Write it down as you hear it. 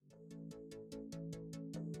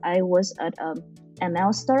I was at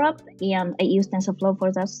ML startup, and I used TensorFlow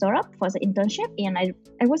for that startup for the internship, and I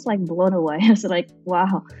was like blown away. I was like,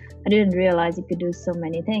 wow, I didn't realize you could do so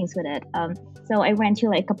many things with it. So I went to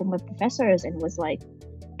like a couple of my professors and was like,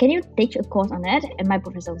 can you teach a course on it? And my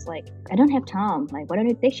professor was like, I don't have time. Like, why don't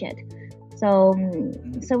you teach it? So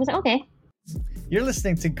I was like, okay. You're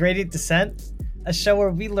listening to Gradient Descent, a show where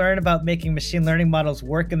we learn about making machine learning models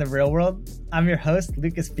work in the real world. I'm your host,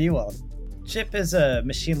 Lucas Biewald. Chip is a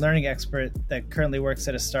machine learning expert that currently works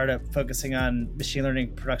at a startup focusing on machine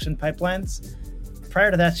learning production pipelines. Prior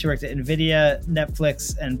to that, she worked at NVIDIA,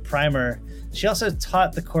 Netflix, and Primer. She also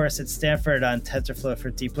taught the course at Stanford on TensorFlow for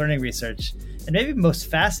deep learning research. And maybe most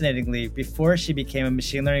fascinatingly, before she became a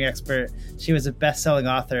machine learning expert, she was a best-selling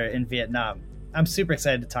author in Vietnam. I'm super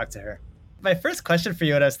excited to talk to her. My first question for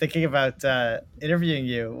you when I was thinking about interviewing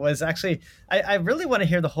you was actually, I really want to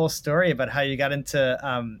hear the whole story about how you got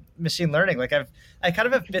into machine learning. Like I kind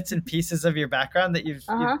of have bits and pieces of your background that you've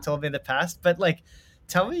told me in the past, but like,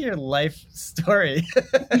 tell me your life story.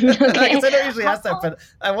 Okay. I guess I don't usually ask that, but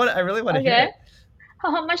I really want to hear it.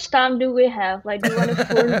 How much time do we have? Like, do you want a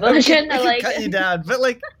full version? I Or like cut you down, but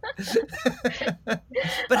like,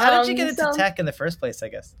 but how did you get into tech in the first place? I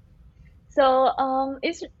guess. So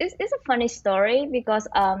it's a funny story because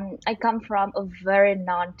I come from a very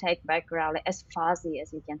non-tech background, like as fuzzy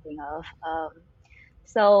as you can think of.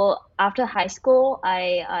 So after high school,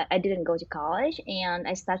 I didn't go to college and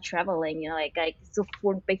I started traveling. You know, like it's a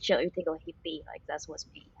full picture. You think of hippie, like that was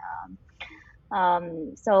me.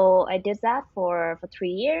 So I did that for 3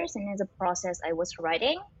 years, and in the process, I was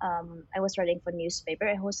writing. I was writing for newspaper.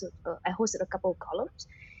 I hosted a couple of columns,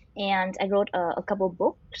 and I wrote a couple of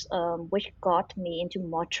books, which got me into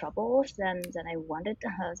more troubles than I wanted,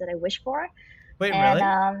 that I wished for. Wait, And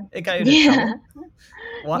really? It got you into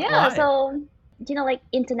trouble? yeah. Why? So like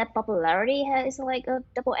internet popularity is like a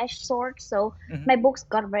double-edged sword. So my books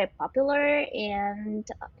got very popular, and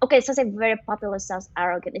okay, so say very popular sounds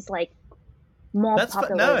arrogant. It's like more That's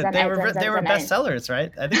popular than they were bestsellers,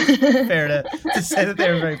 right? I think it's fair to say that they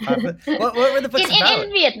were very popular. What were the books about?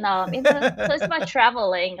 In Vietnam. So it's about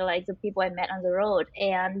traveling, like the people I met on the road,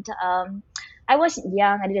 and I was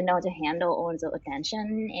young. I didn't know how to handle all the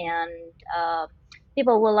attention, and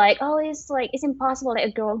people were like, "Oh, it's impossible. Like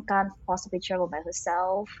a girl can't possibly travel by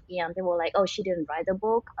herself." And they were like, "Oh, she didn't write the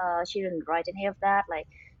book. She didn't write any of that. Like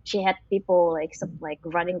she had people like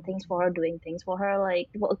running things for her, doing things for her. Like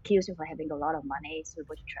people accused her of having a lot of money to be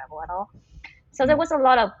able to travel at all." So there was a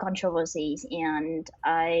lot of controversies, and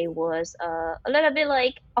I was a little bit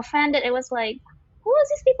like offended. It was like, who are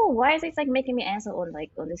these people? Why is it like making me answer on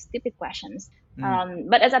these stupid questions?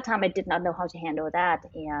 But at that time, I did not know how to handle that,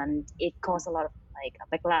 and it caused a lot of like a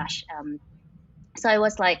backlash. So I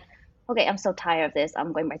was like, okay, I'm so tired of this.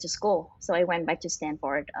 I'm going back to school. So I went back to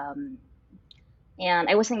Stanford, and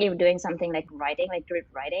I was thinking of doing something like writing, like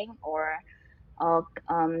direct writing, or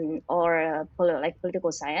like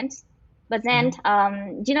political science. But then,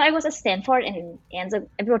 I was at Stanford, and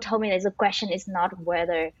everyone told me that the question is not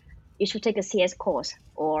whether you should take a CS course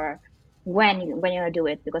or when you're gonna do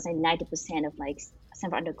it, because 90% of like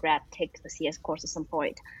Stanford undergrad take a CS course at some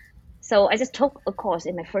point. So I just took a course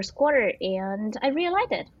in my first quarter, and I really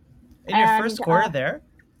liked it. In your first quarter there?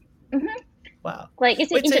 Mm-hmm. Wow. Like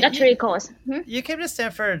it's an introductory course. You came to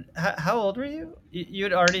Stanford. How old were you? You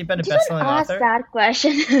had already been a best-selling author? Ask that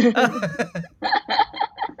question.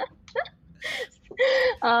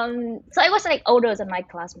 So I was like older than my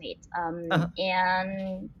classmates.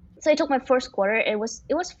 And so I took my first quarter. It was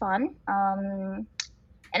fun. And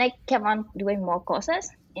I kept on doing more courses.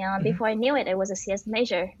 And before I knew it, I was a CS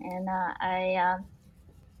major. And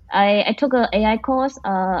I took an AI course.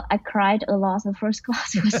 I cried a lot in the first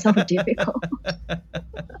class. It was so difficult.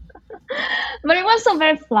 But it was so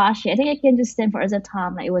very flashy. I think I came to Stanford at the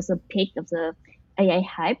time. Like, it was a peak of the AI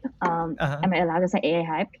hype. Am I allowed to say AI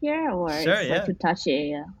hype here, or sure, it's like too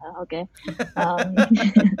touchy? Okay.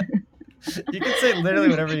 You can say literally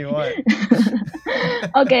whatever you want.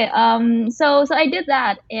 Okay. So I did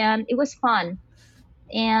that, and it was fun.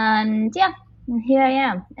 And yeah, here I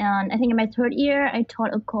am. And I think in my third year, I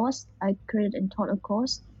taught a course. I created and taught a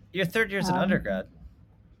course. Your third year as an undergrad?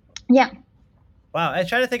 Yeah. Wow, I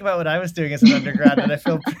try to think about what I was doing as an undergrad, and I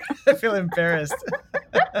feel embarrassed.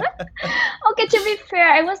 Okay, to be fair,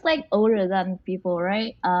 I was like older than people,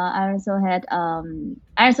 right? I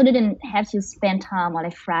also didn't have to spend time on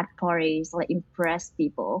like frat parties, like impress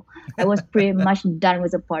people. I was pretty much done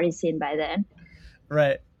with the party scene by then.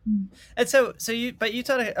 Right. And so you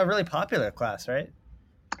taught a really popular class, right?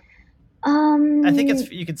 I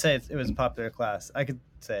think you could say it was a popular class. I could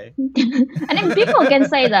say. I think people can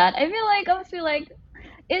say that. I feel like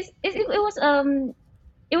it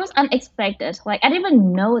was unexpected. Like I didn't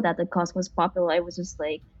even know that the course was popular. I was just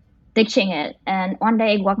like ditching it. And one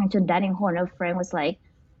day I walked into a dining hall and a friend was like,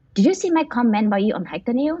 "Did you see my comment about you on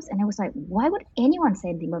Hacker News?" And I was like, "Why would anyone say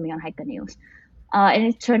anything about me on Hacker News?" And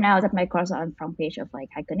it turned out that my course was on front page of like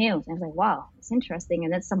Hacker News. And I was like, "Wow, it's interesting."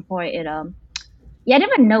 And at some point, it yeah, I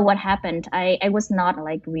didn't even know what happened. I was not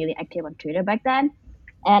like really active on Twitter back then.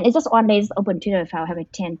 And it's just one day, just open Twitter file, having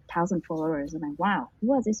 10,000 followers. And I'm like, wow,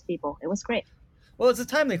 who are these people? It was great. Well, it's a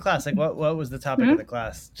timely class. Like, what was the topic of Hmm. the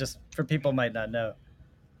class? Just for people might not know.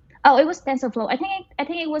 Oh, it was TensorFlow. I think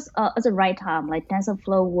it was at the right time. Like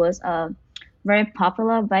TensorFlow was very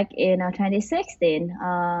popular back in 2016.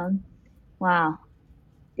 Wow,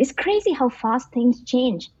 it's crazy how fast things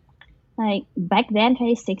change. Like back then,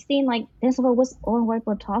 2016, like TensorFlow was on what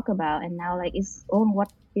people talk about, and now like it's on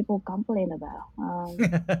what people complain about.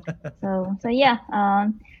 So yeah.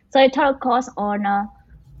 So I taught a course on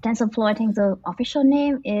TensorFlow. I think the official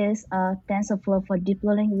name is TensorFlow for Deep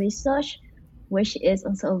Learning Research, which is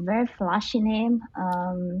also a very flashy name.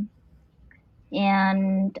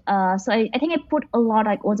 And so I think I put a lot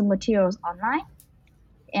like all the materials online,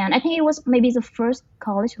 and I think it was maybe the first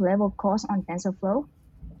college level course on TensorFlow.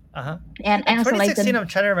 Uh-huh. And also like 2016, the I'm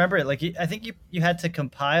trying to remember it. Like, I think you had to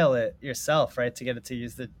compile it yourself, right, to get it to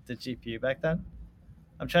use the GPU back then.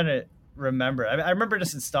 I'm trying to remember. I remember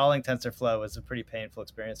just installing TensorFlow was a pretty painful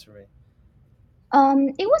experience for me.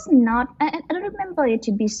 it was not. I don't remember it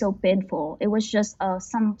to be so painful. It was just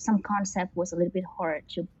some concept was a little bit hard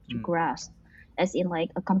to Mm. grasp, as in like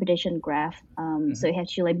a computation graph. So Hmm. you have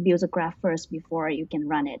to like build a graph first before you can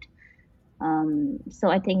run it. So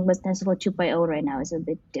I think with TensorFlow 2.0 right now is a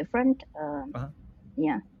bit different. Uh-huh.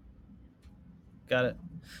 Yeah. Got it.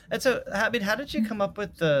 And so, I mean, how did you come up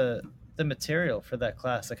with the material for that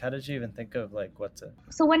class? Like, how did you even think of like what to?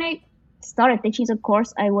 So when I started teaching the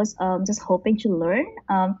course, I was just hoping to learn.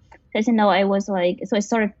 As you know, I was like, so I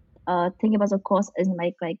started thinking about the course in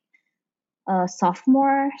my like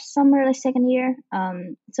sophomore summer, like second year.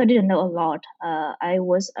 So I didn't know a lot. I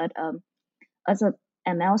was at as a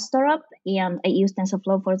ML startup, and I used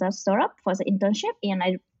TensorFlow for that startup for the internship, and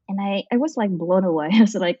I was like blown away. I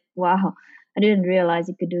was like, wow, I didn't realize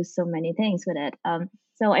you could do so many things with it.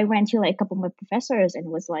 So I went to like a couple of my professors and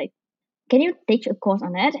was like, can you teach a course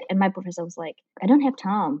on it? And my professor was like, I don't have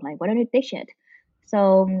time. Like, why don't you teach it?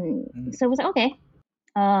 So Mm. so I was like, okay.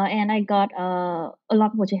 And I got a lot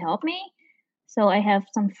of people to help me. So I have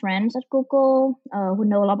some friends at Google who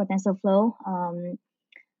know a lot about TensorFlow.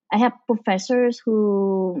 I have professors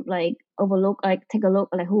who like overlook, like take a look,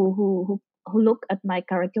 like who look at my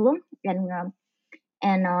curriculum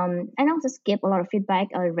and I'll just give a lot of feedback.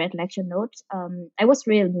 I read lecture notes. I was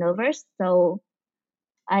really nervous, so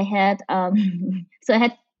I had so I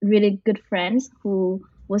had really good friends who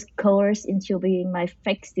was coerced into being my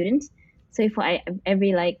fake students. So if I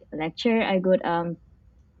every like lecture, I would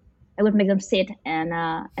make them sit and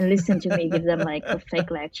listen to me give them like a fake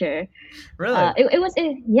lecture. Really? It was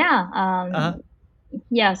yeah. Uh-huh.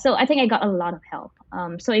 Yeah, so I think I got a lot of help.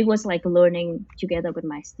 So it was like learning together with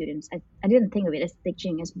my students. I didn't think of it as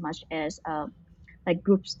teaching as much as like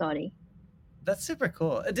group study. That's super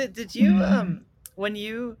cool. Did you when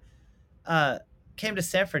you uh came to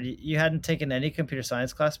Stanford, you hadn't taken any computer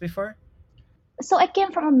science class before? So I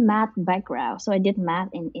came from a math background, so I did math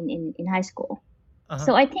in high school. Uh-huh.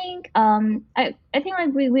 So I think I think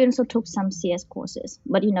like we also took some CS courses,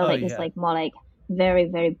 but you know Oh, like it's yeah. like more like very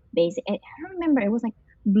basic. I don't remember, it was like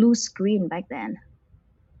blue screen back then.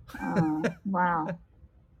 Wow.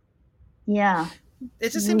 Yeah.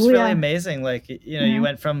 It just seems We really are. amazing. Like, you Mhm.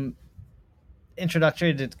 went from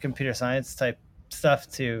introductory to computer science type stuff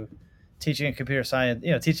to teaching a computer science,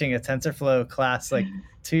 teaching a TensorFlow class like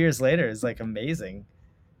 2 years later is like amazing.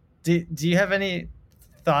 Do you have any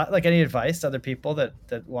thought, like any advice to other people that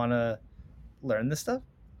want to learn this stuff?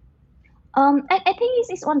 I think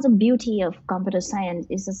it's one of the beauty of computer science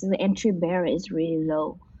is just the entry barrier is really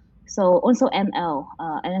low. So also ML,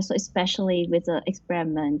 and also especially with the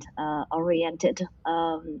experiment oriented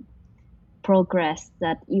progress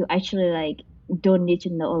that you actually like don't need to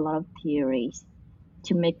know a lot of theories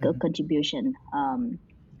to make a Mhm. contribution.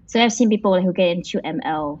 So I've seen people who get into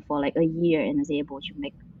ML for like a year and is able to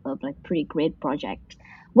make a like pretty great project.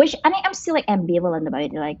 Which I think I'm still like ambivalent about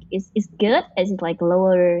it. Like it's good as it like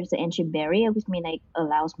lowers the entry barrier, which means like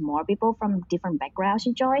allows more people from different backgrounds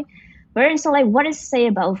to join. But also like what is to say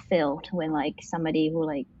about field when like somebody who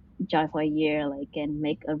like joined for a year like can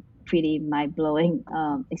make a pretty mind blowing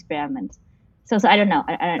experiment. So I don't know.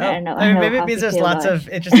 I Oh, don't know. I I don't mean, know maybe it how means to there's feel lots about of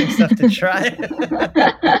interesting stuff to try. it.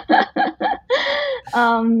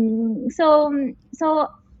 So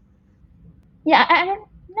Yeah, I don't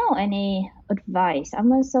know any advice.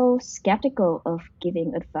 I'm also skeptical of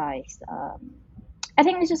giving advice. I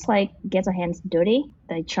think it's just like get your hands dirty,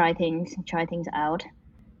 like try things out,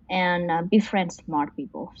 and befriend smart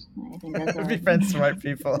people. I think that's a. Befriend smart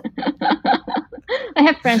people. I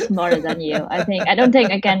have friends smarter than you. I don't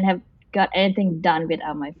think I can have got anything done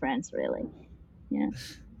without my friends. Really. Yeah.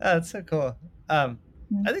 Oh, that's so cool. Mm.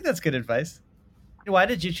 I think that's good advice. Why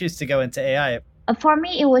did you choose to go into AI? For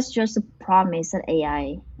me, it was just a promise that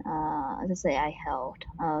AI, as I say, I held.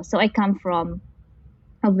 So I come from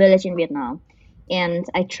a village in Vietnam, and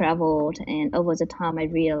I traveled, and over the time, I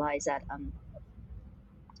realized that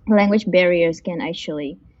language barriers can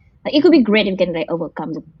actually like it could be great if you can like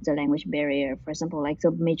overcome the language barrier. For example, like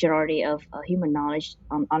the majority of human knowledge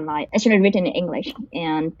online actually written in English,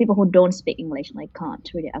 and people who don't speak English like can't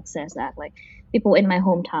really access that. Like people in my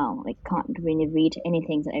hometown like can't really read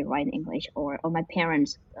anything that I write in English, or my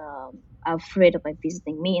parents are afraid of like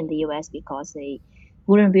visiting me in the US because they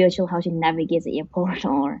wouldn't be sure how to navigate the airport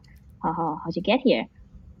or how to get here.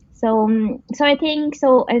 So I think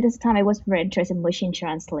so at this time I was very interested in machine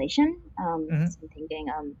translation. Hmm. So I'm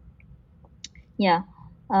thinking, yeah,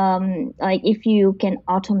 like if you can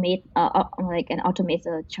automate, like an automate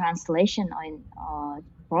the translation in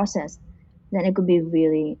process, then it could be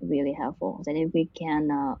really really helpful. Then if we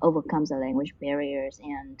can overcome the language barriers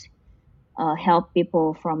and help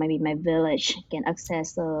people from maybe my village can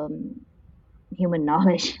access human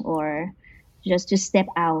knowledge or just step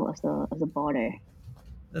out of the border.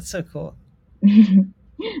 That's so cool.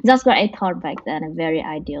 That's what I thought back then. Very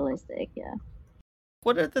idealistic, yeah.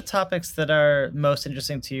 What are the topics that are most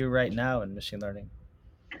interesting to you right now in machine learning?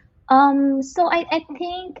 So I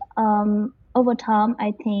think over time,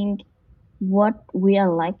 I think what we are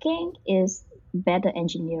lacking is better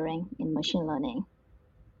engineering in machine learning.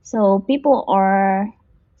 So people are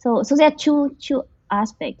so there are two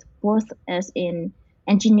aspects, both as in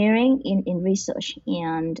engineering in research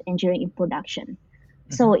and engineering in production.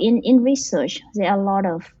 Hmm. So in research, there are a lot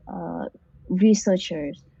of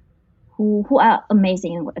researchers who are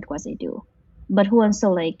amazing at what they do, but who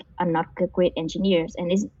also like are not great engineers.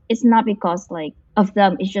 And it's not because like of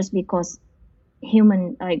them. It's just because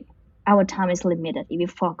human like our time is limited. If you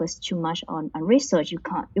focus too much on research,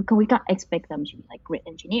 we can't expect them to be like great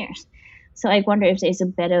engineers. So I wonder if there's a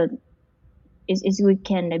better is we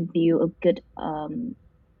can build a good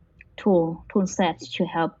tool set to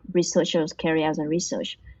help researchers carry out the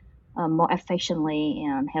research more efficiently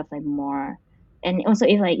and have like more. And also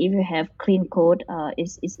if you have clean code,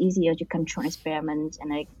 it's easier to control experiments and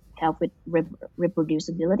like help with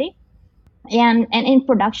reproducibility. And in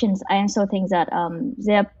productions, I also think that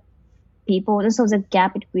there are people, also the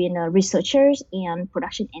gap between researchers and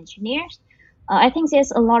production engineers. I think there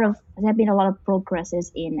have been a lot of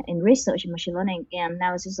progresses in research in machine learning, and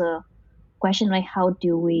now it's just a question like how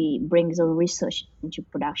do we bring the research into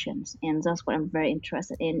productions, and that's what I'm very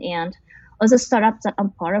interested in. And also startups that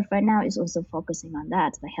I'm part of right now is also focusing on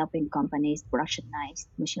that, like helping companies productionize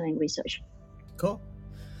machine learning research. Cool.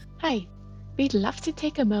 Hi, we'd love to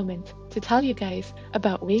take a moment to tell you guys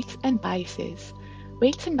about Weights and Biases.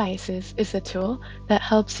 Weights and Biases is a tool that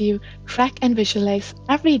helps you track and visualize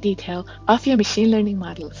every detail of your machine learning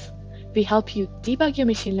models. We help you debug your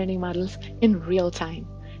machine learning models in real time,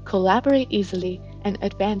 collaborate easily, and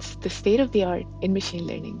advance the state of the art in machine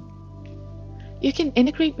learning. You can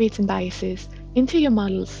integrate weights and biases into your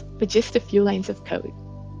models with just a few lines of code.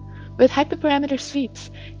 With hyperparameter sweeps,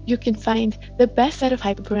 you can find the best set of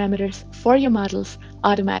hyperparameters for your models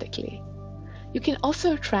automatically. You can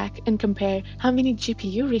also track and compare how many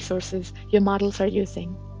GPU resources your models are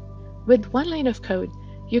using. With one line of code,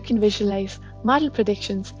 you can visualize model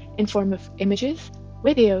predictions in form of images,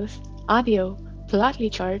 videos, audio, plotly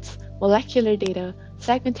charts, molecular data,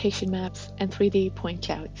 segmentation maps, and 3D point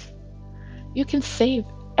clouds. You can save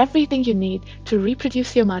everything you need to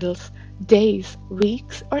reproduce your models days,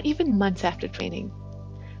 weeks, or even months after training.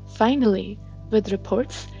 Finally, with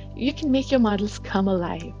reports, you can make your models come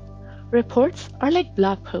alive. Reports are like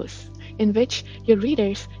blog posts in which your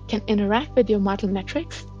readers can interact with your model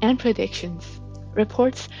metrics and predictions.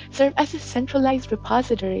 Reports serve as a centralized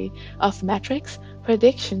repository of metrics,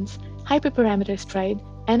 predictions, hyperparameters tried,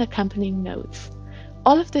 and accompanying nodes.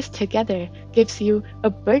 All of this together gives you a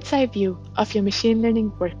bird's eye view of your machine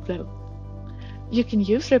learning workflow. You can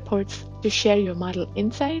use reports to share your model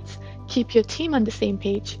insights, keep your team on the same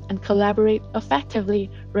page, and collaborate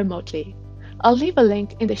effectively remotely. I'll leave a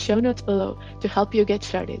link in the show notes below to help you get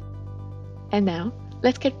started. And now,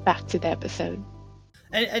 let's get back to the episode.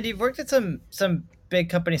 And you've worked at some big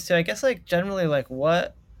companies too. I guess like generally like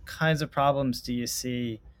what kinds of problems do you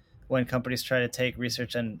see when companies try to take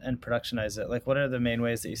research and productionize it? Like, what are the main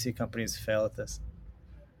ways that you see companies fail at this?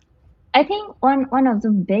 I think one of the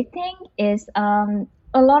big thing is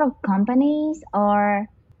a lot of companies are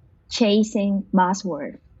chasing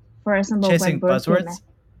buzzword. For example, when Chasing bird came out, buzzwords?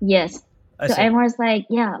 yes. I So see. everyone's like,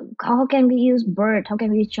 yeah, how can we use bird? How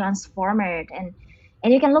can we transform it?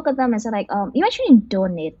 And you can look at them and say like, you actually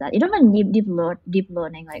don't need that. You don't even need deep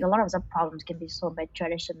learning. Like a lot of the problems can be solved by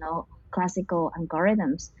traditional classical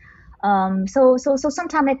algorithms. So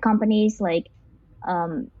sometimes like companies like,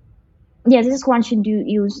 um, yeah, this is one should do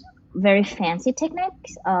use very fancy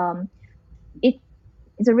techniques. It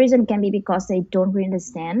the reason can be because they don't really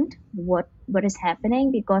understand what is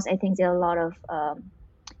happening. Because I think there are a lot of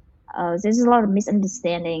there's a lot of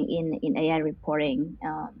misunderstanding in AI reporting.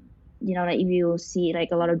 Like if you see like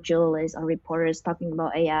a lot of journalists or reporters talking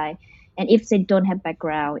about AI, and if they don't have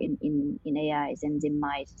background in AI, then they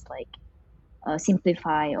might just like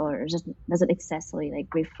simplify or just doesn't exactly like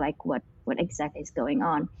reflect what exactly is going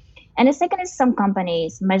on. And the second is some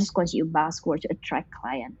companies might just want you buzzword to attract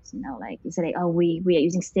clients. Like you say, like, oh, we are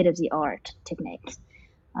using state of the art techniques.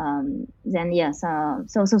 Then yes,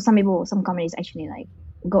 so some people, some companies actually like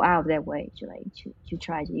go out of their way to like to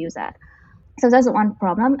try to use that. So that's one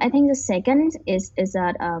problem. I think the second is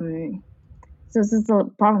that so this is the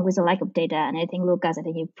problem with the lack of data, and I think Lucas, I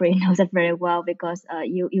think you pretty knows that very well because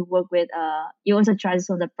you work with you also try to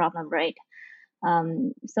solve the problem, right?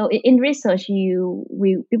 So in research,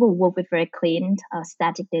 we people work with very clean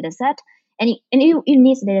static data set, and you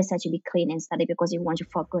need the data set to be clean and static because you want to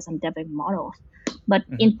focus on developing models. But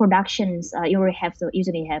Mm-hmm. in productions, you already have to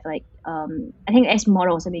usually have like I think as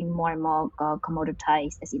models are being more and more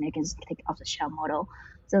commoditized, as you can just take off the shelf model.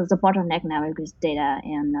 So the bottleneck now is data,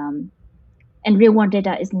 and real world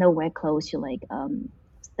data is nowhere close to like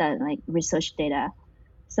that like research data.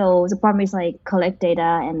 So the problem is like collect data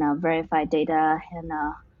and verify data and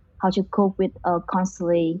how to cope with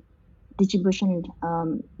constantly distribution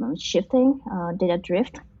shifting, data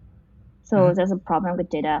drift. So Mm-hmm. there's a problem with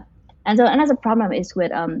data. And so another problem is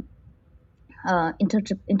with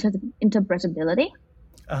interpretability.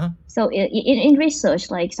 Uh-huh. So in research,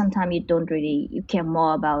 like sometimes you care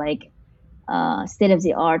more about like state of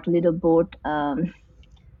the art leaderboard,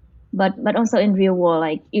 but also in real world,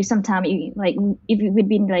 like you sometimes you like if you've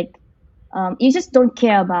been like you just don't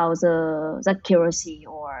care about the accuracy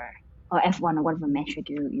or F1 or whatever metric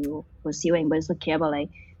you pursuing, but also care about like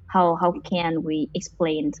how can we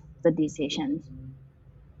explain the decisions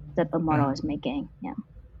that a model Mm-hmm. is making. Yeah,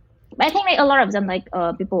 but I think like a lot of them like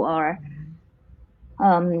people are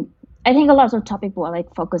I think a lot of topic people are like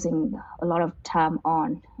focusing a lot of time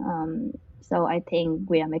on. So I think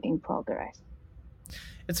we are making progress.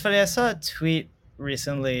 It's funny. I saw a tweet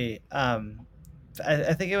recently.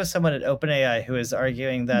 I think it was someone at OpenAI who was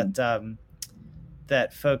arguing Mm.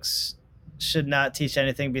 that folks should not teach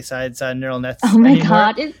anything besides neural Oh nets my anymore.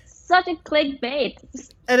 god, it's such a clickbait.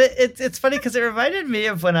 And it's funny because it reminded me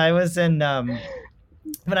of when I was in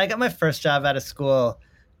when I got my first job out of school.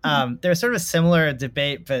 There was sort of a similar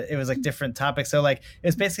debate, but it was like different topics. So like it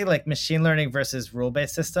was basically like machine learning versus rule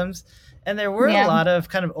based systems, and there were a Yeah, lot of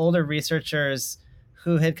kind of older researchers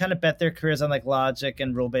who had kind of bet their careers on like logic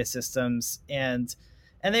and rule based systems, and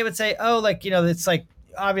they would say, oh, like it's like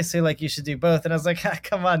obviously like you should do both, and I was like, ah,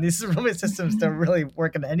 come on, these rule based systems don't really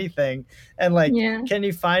work on anything, and like yeah. can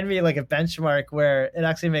you find me like a benchmark where it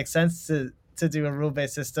actually makes sense to do a rule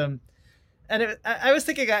based system? And I was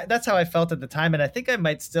thinking that's how I felt at the time, and I think I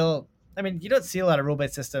might still. I mean, you don't see a lot of rule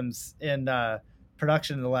based systems in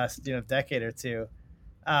production in the last decade or two,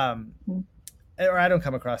 um, Mm. or I don't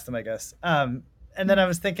come across them, I guess. And then I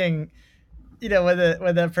was thinking, when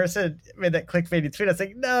that person made that clickbaity tweet, I was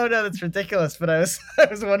like, no, that's ridiculous. But I was I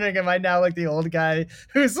was wondering, am I now like the old guy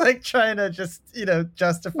who's like trying to just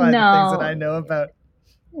justify the things that I No, know about?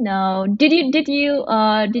 no. Did you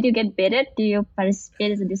get baited? Do you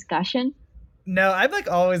participate in the discussion? No, I'm like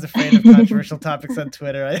always afraid of controversial topics on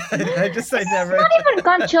Twitter. I It's never. not even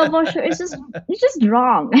controversial. It's just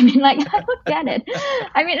wrong. I mean, like I don't get it.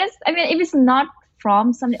 I mean, if it's not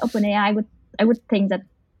from some OpenAI, I would think that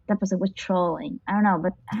that person was trolling. I don't know,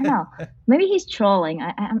 but I don't know. Maybe he's trolling.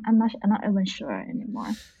 I'm not even sure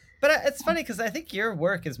anymore. But it's funny because I think your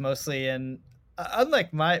work is mostly in,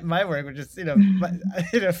 unlike my work, which is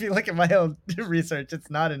if you look at my own research, it's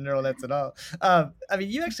not in neural nets at all. I mean,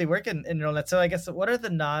 you actually work in neural nets, so I guess what are the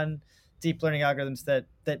non deep learning algorithms that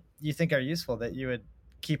you think are useful that you would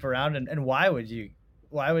keep around, and why would you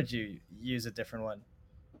use a different one?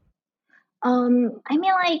 I mean,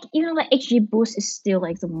 like like XGBoost is still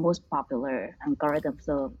like the most popular algorithm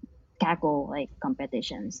for Kaggle like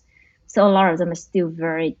competitions. So a lot of them are still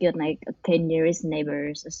very good, like okay, nearest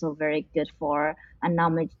neighbors are still very good for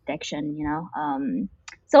anomaly detection,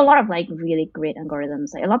 so a lot of like really great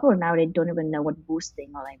algorithms. Like a lot of people now they don't even know what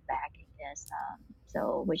boosting or like backing is.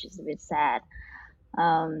 So which is a bit sad.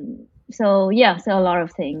 So yeah, so a lot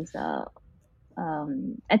of things.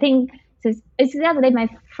 I think so it's the other day my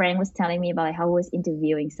friend was telling me about like how he was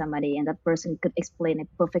interviewing somebody and that person could explain it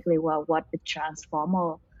perfectly well what a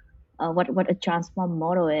transformer what a transform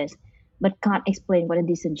model is, but can't explain what a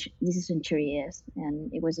decision tree is.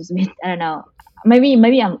 And it was just a bit, I don't know.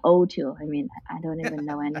 Maybe I'm old too. I mean, I don't even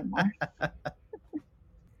know anymore.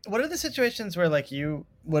 What are the situations where like you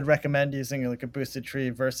would recommend using like a boosted tree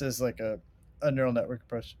versus like a neural network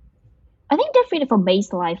approach? I think definitely for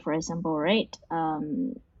baseline, for example, right?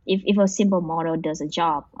 If a simple model does a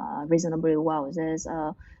job reasonably well, there's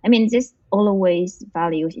always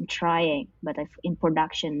values in trying, but if in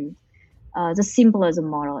production, the simpler the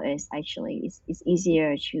model is, actually it's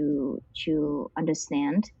easier to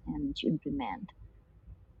understand and to implement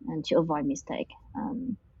and to avoid mistake.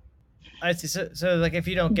 I see. So like if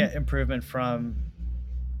you don't get improvement from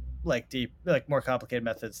like deep, like more complicated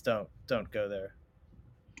methods, don't go there.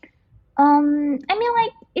 I mean,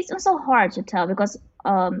 like it's also hard to tell because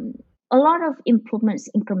a lot of improvements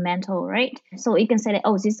incremental, right? So you can say that,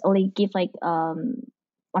 oh, this only give like 1%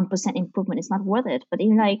 improvement. It's not worth it. But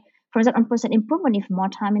even like for that 1% improvement, if more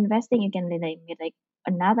time investing, you can like get like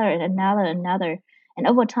another and another, and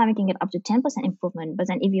over time you can get up to 10% improvement. But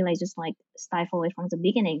then if you like just like stifle it from the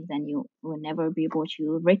beginning, then you will never be able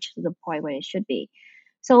to reach the point where it should be.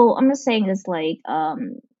 So I'm just saying it's like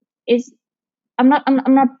it's I'm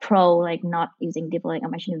not pro like not using deep learning.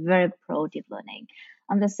 I'm actually very pro deep learning.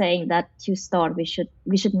 I'm just saying that to start we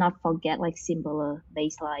should not forget like simpler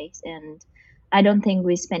baselines, and I don't think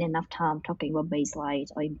we spend enough time talking about baselines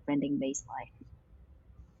or implementing baseline.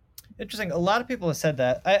 Interesting. A lot of people have said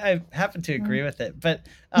that. I happen to agree with it. But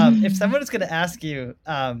if Mm. someone is going to ask you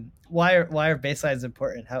why are baselines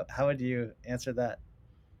important, how would you answer that?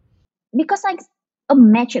 Because like a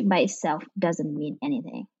metric by itself doesn't mean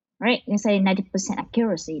anything, right? You say 90%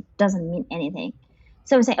 accuracy doesn't mean anything.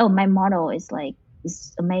 So we say, oh, my model is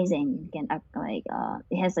amazing. You can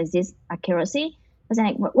it has like this accuracy. But then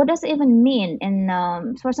like, what does it even mean?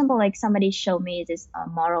 And for example, like somebody showed me this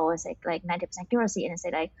model is like 90% accuracy, and I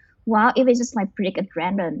said like, wow, if it's just like predict at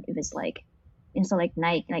random, if it's like so like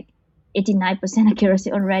 89%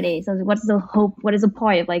 accuracy already. So what's the hope? What is the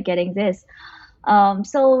point of like getting this?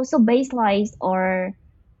 So baselines are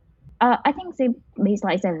I think the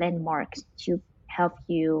baselines are landmarks to help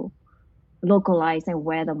you localize and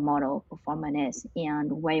where the model performance is and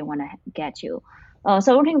where you want to get to.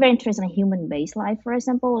 So one thing very interesting, human baseline, for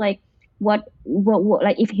example, like what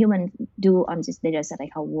like if humans do on this data set,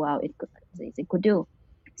 like how well it could do.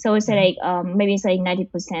 So we say Mhm. like maybe say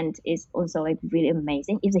 90% is also like really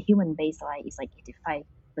amazing. If the human baseline is like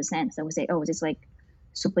 85%, so we say, oh, it's like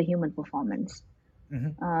superhuman performance.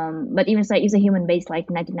 Mhm. But even like if the human base like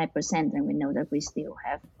 99%, then we know that we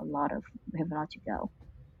have a lot to go.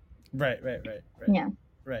 Right. Yeah,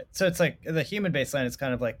 Right. So it's like the human baseline is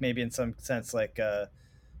kind of like maybe in some sense like a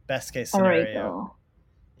best case scenario. Oracle.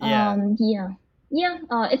 Yeah. Yeah, yeah.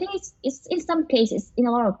 I think it's in some cases, in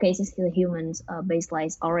a lot of cases, the humans baseline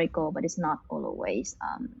is Oracle, but it's not always.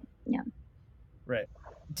 Yeah. Right.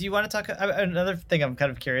 Do you want to talk? Another thing I'm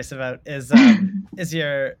kind of curious about is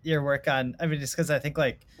your work on. I mean, just because I think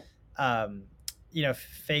like, um,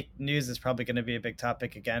 fake news is probably going to be a big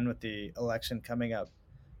topic again with the election coming up.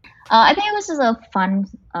 I think it was just a fun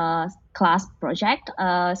class project.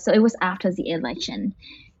 So it was after the election,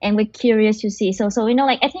 and we're curious to see. So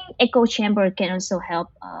like I think echo chamber can also help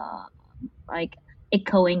like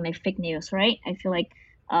echoing like fake news, right? I feel like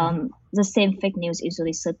Hmm. the same fake news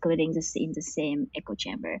usually circulating in the same echo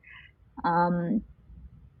chamber. Um,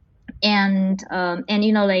 and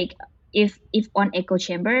like if one echo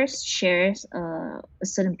chamber shares a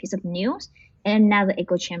certain piece of news and another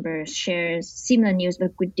echo chamber shares similar news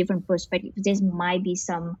but with different perspectives, this might be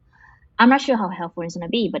some, I'm not sure how helpful it's going to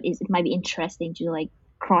be, but it might be interesting to like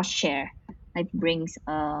cross share, like brings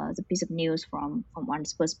the piece of news from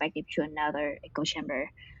one's perspective to another echo chamber.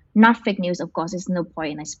 Not fake news, of course. There's no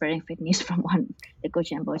point in like spreading fake news from one echo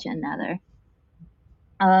chamber to another.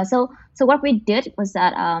 So what we did was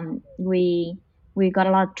that we got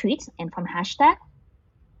a lot of tweets and from hashtag.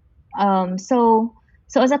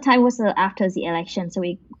 So at that time was after the election, so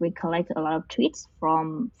we collected a lot of tweets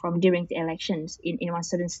from during the elections in one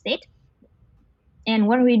certain state. And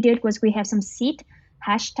what we did was we have some seed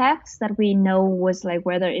hashtags that we know was like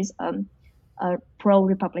whether it's pro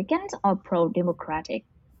Republican or pro Democratic.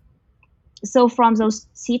 so from those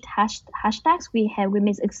seed hashtags, we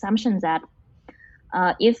make assumptions that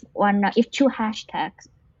if two hashtags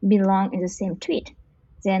belong in the same tweet,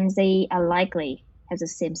 then they are likely have the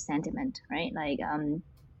same sentiment, right? Like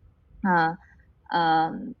uh,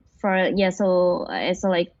 for yeah, so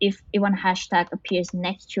like if one hashtag appears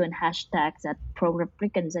next to a hashtag that pro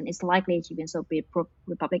Republicans, then it's likely to also be pro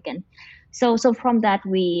Republican. So from that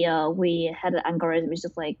we had an algorithm which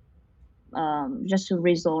is like just to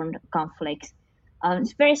resolve conflicts.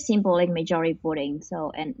 It's very simple, like majority voting.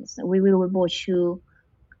 So we will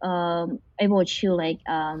able to like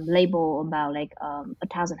label about like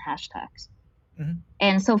 1,000 hashtags. Mhm.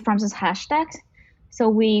 And so from those hashtags, so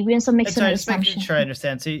we also make And some sorry, just making assumptions. sure I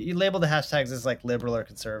understand. So you label the hashtags as like liberal or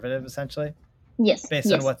conservative, essentially, Yes, based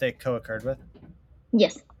yes, on what they co-occurred with.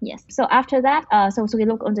 yes, yes. So after that, so we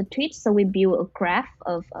look on the tweets. So we build a graph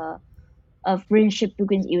of relationship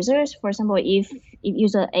between users. For example, if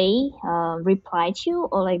user A reply to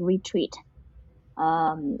or like retweet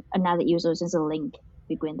another user, there's a link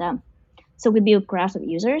between them. So we build graphs of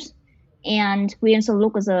users, and we also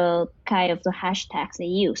look at the kind of the hashtags they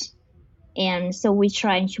use. And so we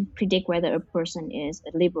try to predict whether a person is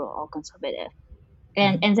a liberal or conservative.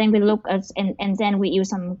 And then we look at and then we use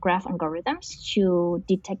some graph algorithms to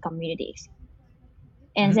detect communities.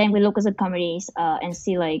 And then we look at the communities and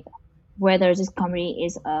see like whether this community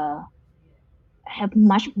is have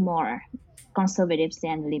much more conservatives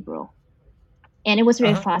than liberal. And it was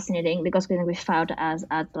really fascinating because we found as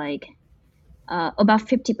like about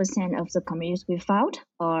 50% of the communities we found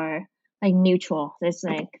are like neutral. There's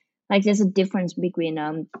like there's a difference between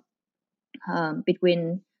the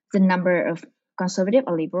number of conservative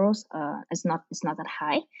or liberals. It's not that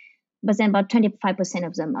high, but then about 25%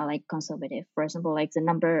 of them are like conservative. For example, like the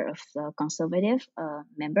number of conservative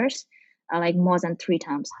members are like more than 3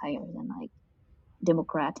 times higher than like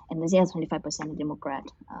Democrat, and there's 25% Democrat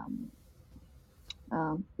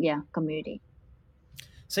community.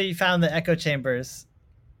 So you found the echo chambers.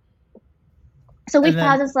 So we And then-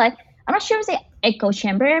 found it's like, I'm not sure if it's an echo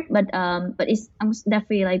chamber, but it's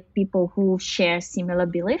definitely like people who share similar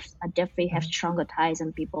beliefs definitely have stronger ties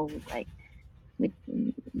than people with like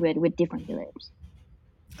with different beliefs.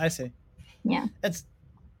 I see. Yeah.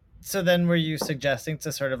 So then were you suggesting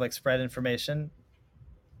to sort of like spread information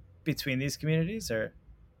between these communities, or?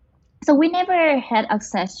 So we never had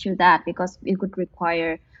access to that because it would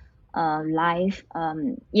require live.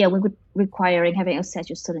 We would requiring having access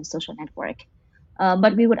to certain social network.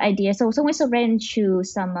 But we would idea. So we ran into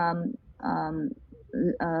some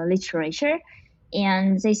literature,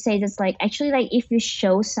 and they say that's like actually like if you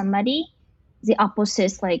show somebody the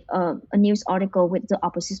opposite, like a news article with the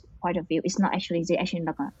opposite point of view, it's not actually they actually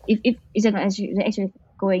not gonna if they're actually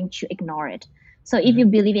going to ignore it. So if you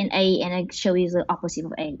believe in A and I show you the opposite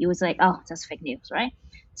of A, you was like, oh, that's fake news, right?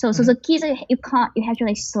 So the key is you have to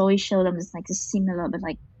like slowly show them it's like similar but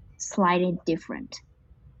like slightly different.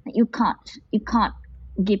 You can't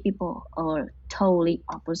give people a totally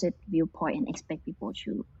opposite viewpoint and expect people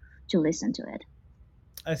to listen to it.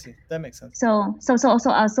 I see. That makes sense. So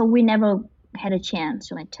we never had a chance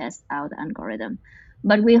to like test out the algorithm,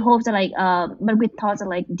 but we hope that like but we thought that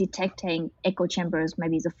like detecting echo chambers might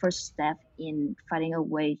be the first step in finding a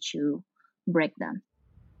way to break them.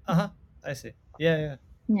 I see. Yeah.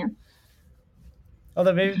 Yeah.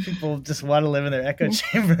 Although maybe people just want to live in their echo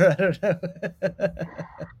chamber. I don't know.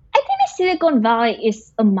 I think Silicon Valley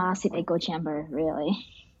is a massive echo chamber, really.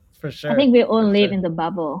 For sure. I think we all live in the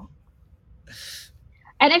bubble.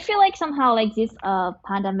 And I feel like somehow like this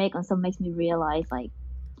pandemic also makes me realize like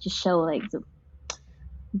to show like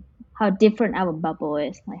how different our bubble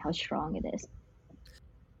is, like how strong it is.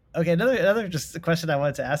 Okay, another just a question I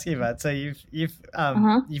wanted to ask you about. So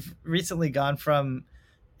you've recently gone from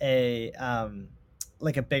a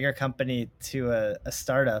like a bigger company to a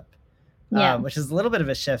startup, which is a little bit of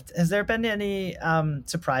a shift. Has there been any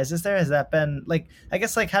surprises there? Has that been like, I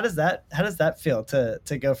guess like how does that feel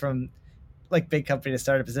to go from like big company to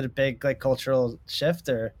startup? Is it a big like cultural shift,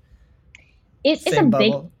 or it's a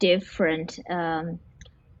bubble? Big different.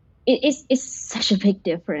 It's such a big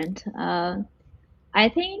difference. I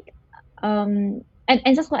think and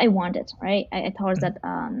that's what I wanted, right? I thought that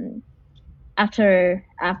after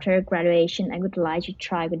graduation I would like to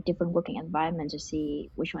try with different working environments to see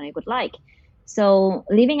which one I would like. So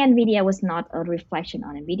leaving NVIDIA was not a reflection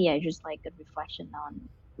on NVIDIA, it's just like a reflection on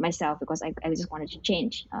myself because I just wanted to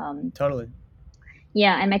change. Totally.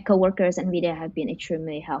 Yeah, and my coworkers at NVIDIA have been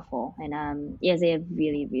extremely helpful, and they're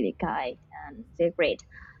really, really kind and they're great.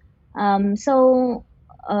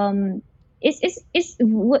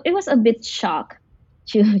 It was a bit shock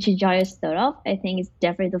to join a startup, I think it's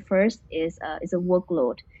definitely the first is a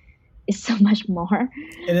workload. It's so much more.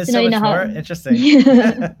 It is You know, so you much know more how, interesting.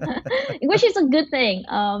 which is a good thing.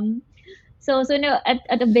 So you know,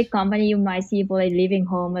 at a big company, you might see people like leaving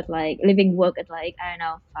work at like I don't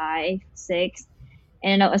know 5, 6,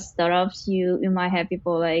 and you know, at startups, you might have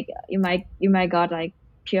people like you might got like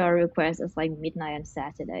PR requests at like midnight on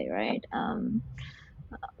Saturday, right?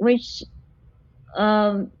 Which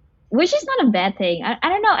um, which is not a bad thing. I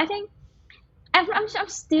don't know. I think I'm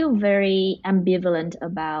still very ambivalent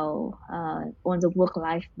about on the work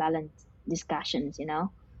life balance discussions. You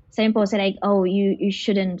know, some people say like, oh, you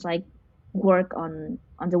shouldn't like work on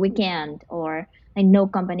the weekend, or like no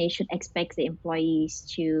company should expect the employees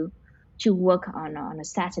to work on a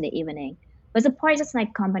Saturday evening. But the point is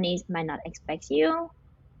like companies might not expect you,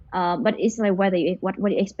 but it's like whether what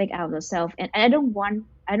you expect out of yourself. And I don't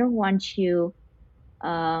want you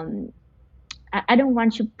um I don't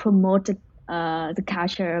want to promote the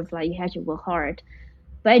culture of like you have to work hard,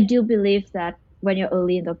 but I do believe that when you're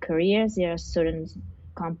early in the career, there are certain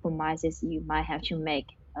compromises you might have to make,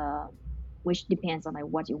 which depends on like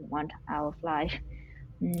what you want out of life.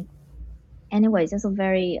 Mm. Anyways, that's a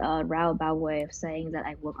very roundabout way of saying that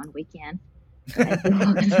I work on weekend. But I do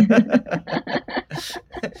work.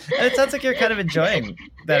 It sounds like you're kind of enjoying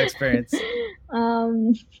that experience.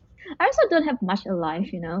 um, I also don't have much in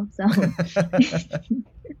life, you know. So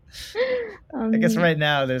I guess um, right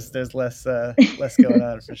now there's less going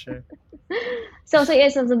on for sure. so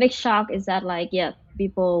yes, so the big shock is that like yeah,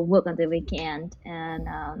 people work on the weekend, and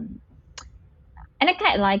I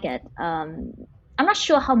kind of like it. I'm not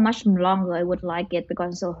sure how much longer I would like it because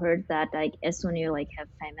I also heard that like as soon as you like have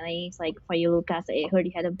families, like for you, Lucas, I heard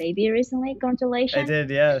you had a baby recently. I Congratulations. did,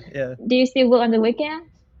 yeah. Do you still work on the weekend?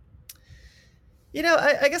 You know,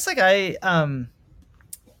 I guess like I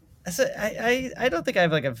don't think I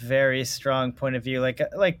have like a very strong point of view.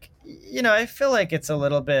 Like you know, I feel like it's a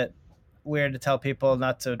little bit weird to tell people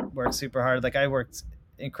not to work super hard. Like I worked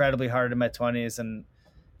incredibly hard in my 20s, and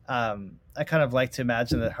I kind of like to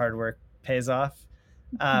imagine that hard work pays off.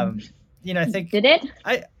 You know, I think Did it?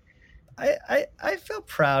 I I feel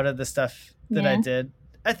proud of the stuff that I Yeah. did.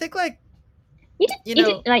 I think like You did. you You did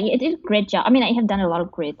know. like you did a great job. I mean, I have done a lot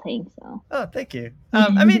of great things. So Oh, thank you.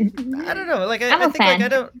 I mean, I don't know. Like I'm I a think like I fan.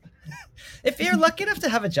 don't. If you're lucky enough to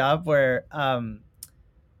have a job where I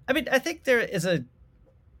mean, I think there is a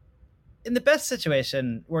in the best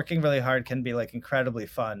situation, working really hard can be like incredibly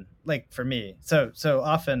fun. Like for me, so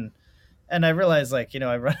often, and I realize like you know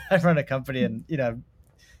I run a company, and you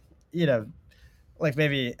know like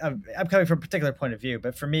maybe I'm coming from a particular point of view,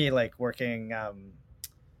 but for me like working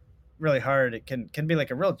really hard, it can be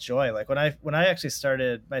like a real joy. Like when I actually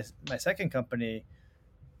started my second company,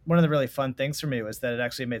 one of the really fun things for me was that it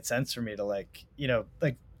actually made sense for me to like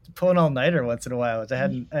like pull an all nighter once in a while, which I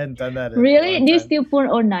hadn't done that in a Really? long Do you time. still pull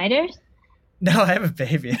all nighters? No, I have a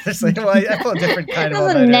baby. It's like, well, I pull a different kind of all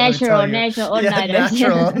That's a nighter. Let me tell you. natural all Yeah, nighters.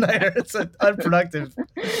 natural all nighter. It's an unproductive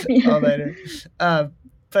all nighter.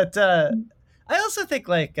 But I also think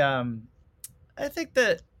like I think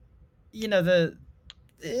that the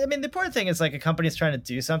I mean the important thing is like a company's trying to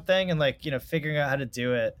do something, and like figuring out how to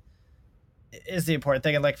do it is the important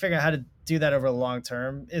thing, and like figuring out how to do that over the long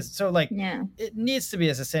term is so like Yeah. it needs to be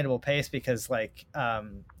a sustainable pace, because like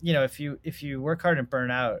if you work hard and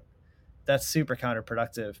burn out, that's super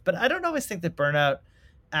counterproductive. But I don't always think that burnout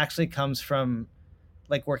actually comes from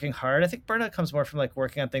like working hard. I think burnout comes more from like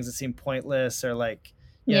working on things that seem pointless, or like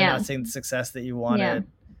Yeah. not seeing the success that you Yeah. wanted.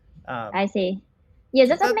 I see. Yeah,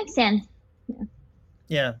 that makes sense.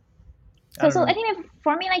 Yeah, I So don't I know. think that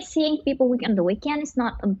for me, like seeing people work on the weekend is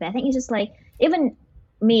not a bad thing. It's just like even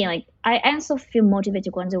me, like I also feel motivated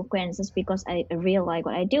to go on the weekends just because I really like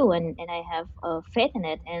what I do, and I have faith in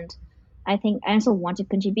it. And I think I also want to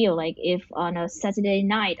contribute. Like if on a Saturday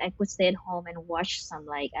night I could stay at home and watch some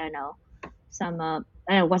like I don't know some I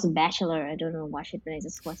don't know what's a Bachelor. I don't know watch it, but it's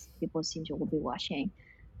just what people seem to be watching.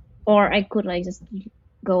 Or I could like just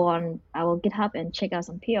go on our GitHub and check out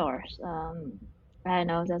some PRs. I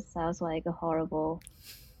know that sounds like a horrible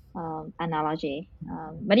analogy,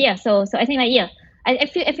 but yeah. So I think like yeah, I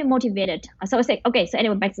feel motivated. So it's like okay. So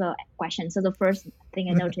anyway, back to the question. So the first thing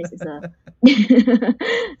I noticed is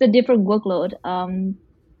the different workload.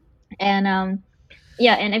 And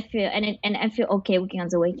yeah, and I feel okay working on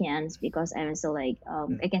the weekends because I'm so like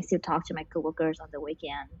I can still talk to my coworkers on the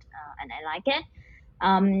weekend, and I like it.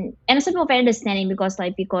 And some people are very understanding because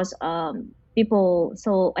people.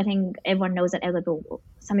 So I think everyone knows that other people,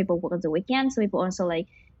 some people work on the weekend, so people also like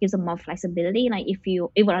gives them more flexibility. Like if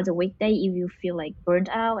you even on the weekday, if you feel like burnt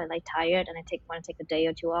out and like tired, and I want to take a day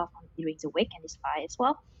or two off during the week, and it's fine as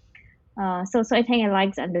well. So I think I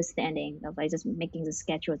like the understanding of like just making the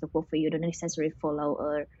schedule that work for you. Don't necessarily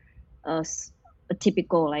follow a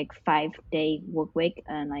typical like 5 day work week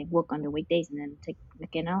and like work on the weekdays and then take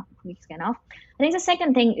weekend off. I think the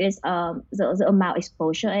second thing is the amount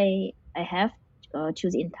exposure I have to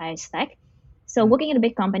the entire stack. So working in a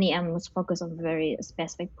big company, I'm most focused on very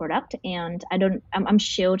specific product, and I'm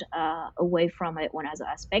shielded away from it one other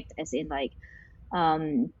aspect, as in like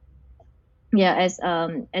um yeah as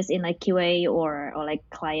in like QA or like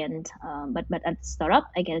client, but at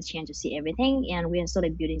startup I get a chance to see everything, and we are sort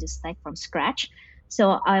of building the stack from scratch.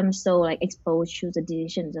 So I'm so like exposed to the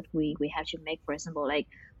decisions that we have to make. For example, like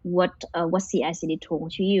what CI/CD tool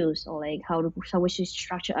to use, or like how we should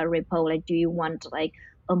structure a repo. Like, do you want like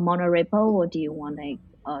a mono repo, or do you want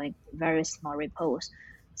like very small repos?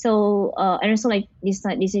 So and also like these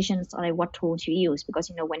decisions on like what tools you use, because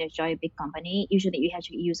when you join a big company, usually you have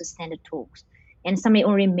to use the standard tools, and somebody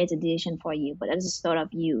already made the decision for you. But as a startup,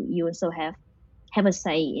 you also have a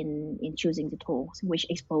say in choosing the tools, which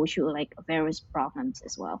expose you like various problems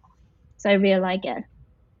as well. So I really like it.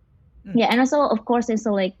 Yeah, and also of course there's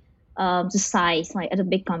also like the size. Like at the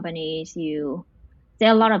big companies, there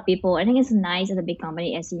are a lot of people. I think it's nice at a big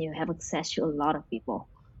company as you have access to a lot of people.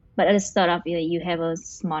 But at a startup, you have a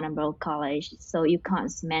small number of colleagues, so you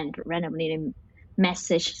can't randomly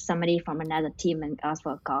message somebody from another team and ask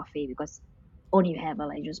for a coffee, because only you have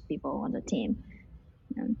like just people on the team.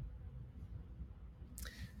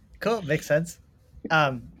 Cool, makes sense.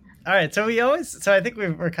 All right, so I think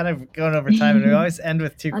we're kind of going over time, and we always end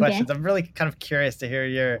with two Okay. questions. I'm really kind of curious to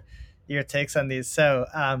hear your takes on these. So,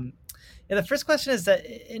 the first question is that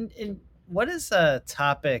in what is a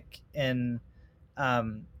topic in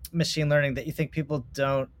machine learning that you think people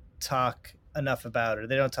don't talk enough about, or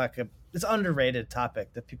they don't talk? It's an underrated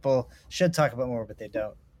topic that people should talk about more, but they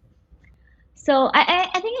don't. So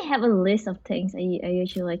I think I have a list of things I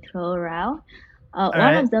usually like throw around. One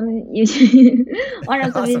right. of them usually one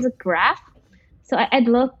of them Awesome. is a graph. So I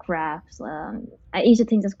love graphs. I used to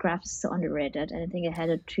think that graphs is so underrated, and I think I had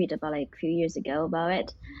a tweet about like a few years ago about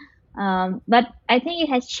it. But I think it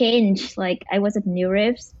has changed. Like I was at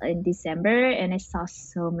NeurIPS in December, and I saw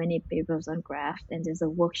so many papers on graphs, and there's a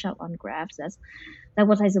workshop on graphs. That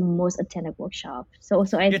was like the most attended workshop. So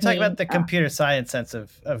You're talking about the computer science sense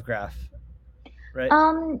of graph, right?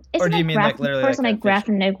 It's Or do you mean like literally like graph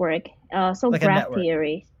network? So like graph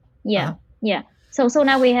theory. Yeah, Uh-huh. yeah. So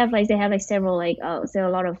now they have like several like there are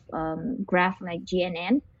a lot of graph like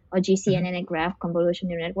GNN or GCNN and graph convolutional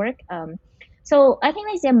neural network. So I think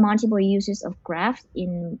like there are multiple uses of graph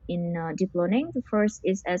in deep learning. The first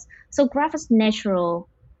is graph is natural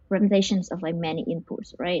representations of like many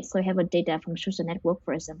inputs, right? So you have a data from social network,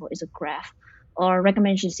 for example, is a graph, or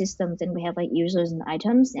recommendation systems. Then we have like users and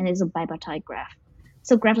items, and it's a bipartite graph.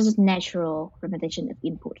 So graph is a natural representation of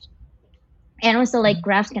input, and also like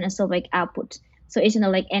graphs can also like output. So it's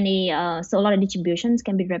like any so a lot of distributions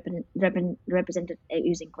can be represented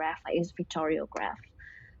using graph, like it's vectorial graph.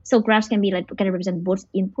 So graphs can represent both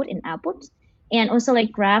input and output, and also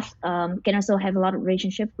like graphs can also have a lot of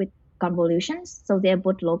relationship with convolutions. So they're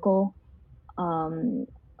both local.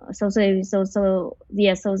 So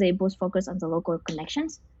they both focus on the local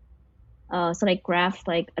connections. So like graphs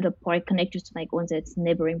like at a point connected to like on its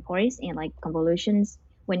neighboring points, and like convolutions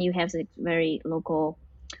when you have like very local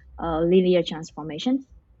linear transformations.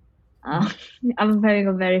 I'm having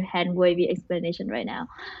a very hand wavy explanation right now.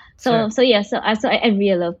 So I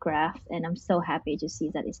really love graphs, and I'm so happy to see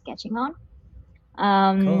that it's catching on.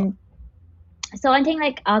 Cool. So I think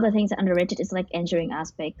like other things that are underrated is like engineering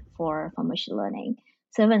aspect for machine learning.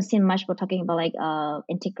 So I haven't seen much for talking about like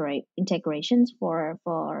integrations for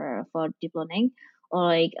deep learning, or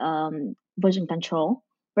like version control.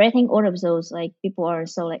 But I think all of those, like, people are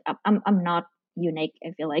so like I'm not unique.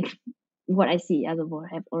 I feel like what I see other people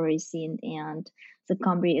have already seen, and the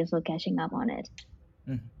company is also catching up on it.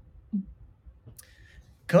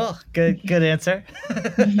 Cool. Good answer.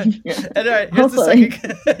 And all right, here's the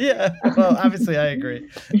second. Yeah. Well, obviously, I agree.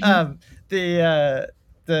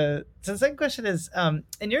 The second question is,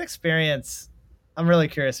 in your experience, I'm really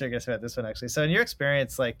curious, I guess, about this one actually. So, in your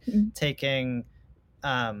experience, like taking,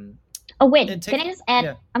 oh wait, can I just add?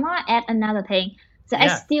 Yeah. I'm gonna add another thing. So I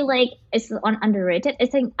still like it's underrated. I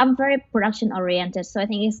think I'm very production oriented, so I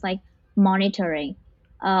think it's like monitoring.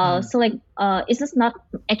 So like it's just not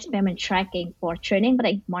experiment tracking for training, but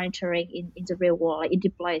like monitoring in the real world. Like you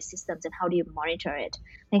deploy systems, and how do you monitor it?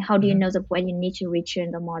 Like how do you know that when you need to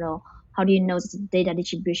retrain the model? How do you know that the data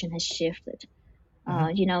distribution has shifted?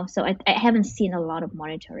 So I haven't seen a lot of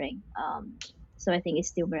monitoring. So I think it's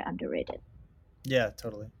still very underrated. Yeah,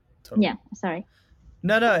 totally. Yeah, sorry.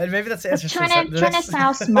 No, and maybe that's the answer. Trying to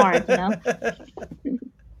sound smart,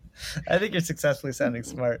 I think you're successfully sounding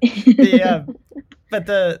smart. But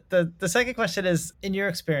the second question is, in your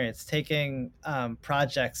experience taking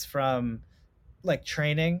projects from like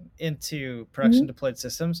training into production deployed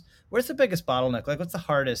systems, where's the biggest bottleneck? Like, what's the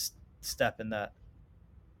hardest step in that?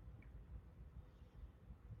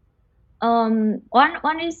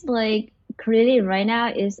 One is like clearly right now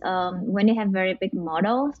is when you have very big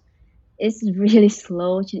models, it's really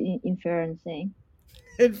slow to inferencing.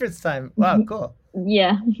 Inference time. Wow, cool.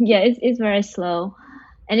 Yeah, it's very slow,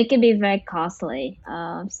 and it can be very costly.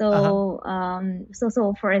 So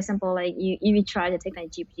for example, like if you try to take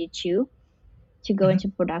like GPT-2 to go into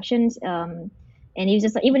productions, and you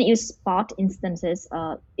just even use spot instances,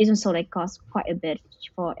 it also like cost quite a bit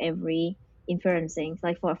for every inferencing,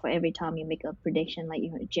 like for every time you make a prediction, like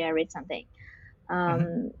you generate something.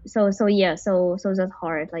 So that's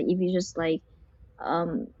hard. Like if you just like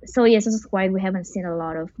so yes, this is why we haven't seen a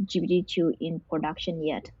lot of GPT-2 in production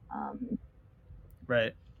yet.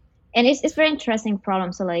 Right. And it's very interesting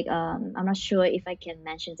problem. So like I'm not sure if I can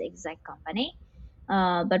mention the exact company,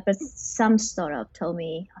 but some startup told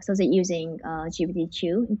me so they're using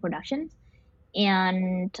GPT-2 in production,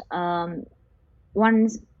 and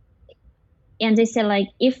once and they said like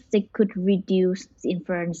if they could reduce the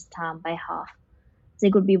inference time by half,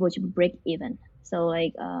 they could be able to break even. So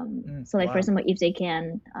like for example, if they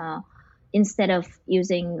can instead of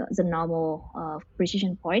using the normal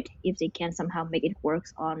precision point, if they can somehow make it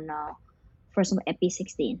works on for example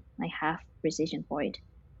EP16, like half precision point,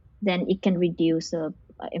 then it can reduce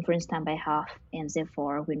inference time by half, and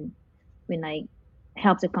therefore when like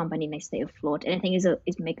help the company like stay afloat. And I think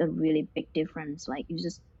it make a really big difference. Like you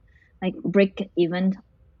just like break even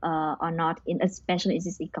or not in especially in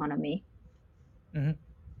this economy.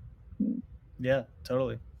 Yeah,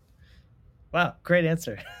 totally. Wow, great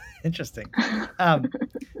answer. Interesting.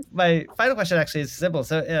 My final question actually is simple.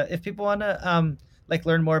 So if people want to like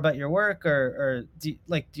learn more about your work, or do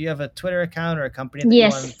you have a Twitter account or a company that you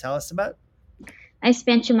want to tell us about? I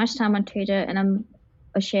spend too much time on Twitter, and I'm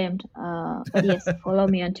ashamed. But yes, follow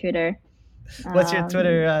me on Twitter. What's your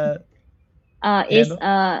Twitter handle? It's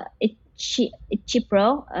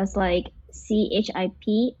Chipro. It's like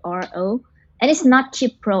CHIPRO, and it's not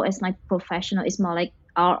Chipro as like professional. It's more like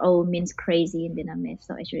RO means crazy in Vietnamese,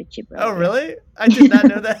 so actually Chipro. Oh, really? I did not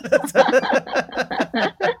know that.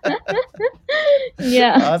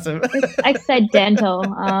 Yeah. Awesome. It's accidental.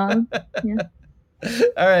 Yeah.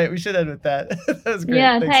 All right, we should end with that. That was great.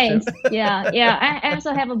 Yeah, thanks. Yeah. I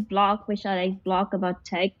also have a blog which I like blog about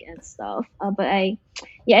tech and stuff. But I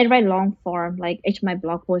write long form. Like each my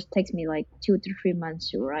blog post takes me like 2 to 3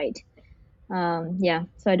 months to write.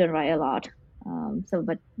 So I don't write a lot.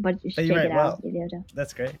 But you should check it out.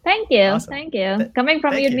 That's great. Thank you. Awesome. Thank you. Coming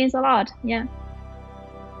from you, it means a lot. Yeah.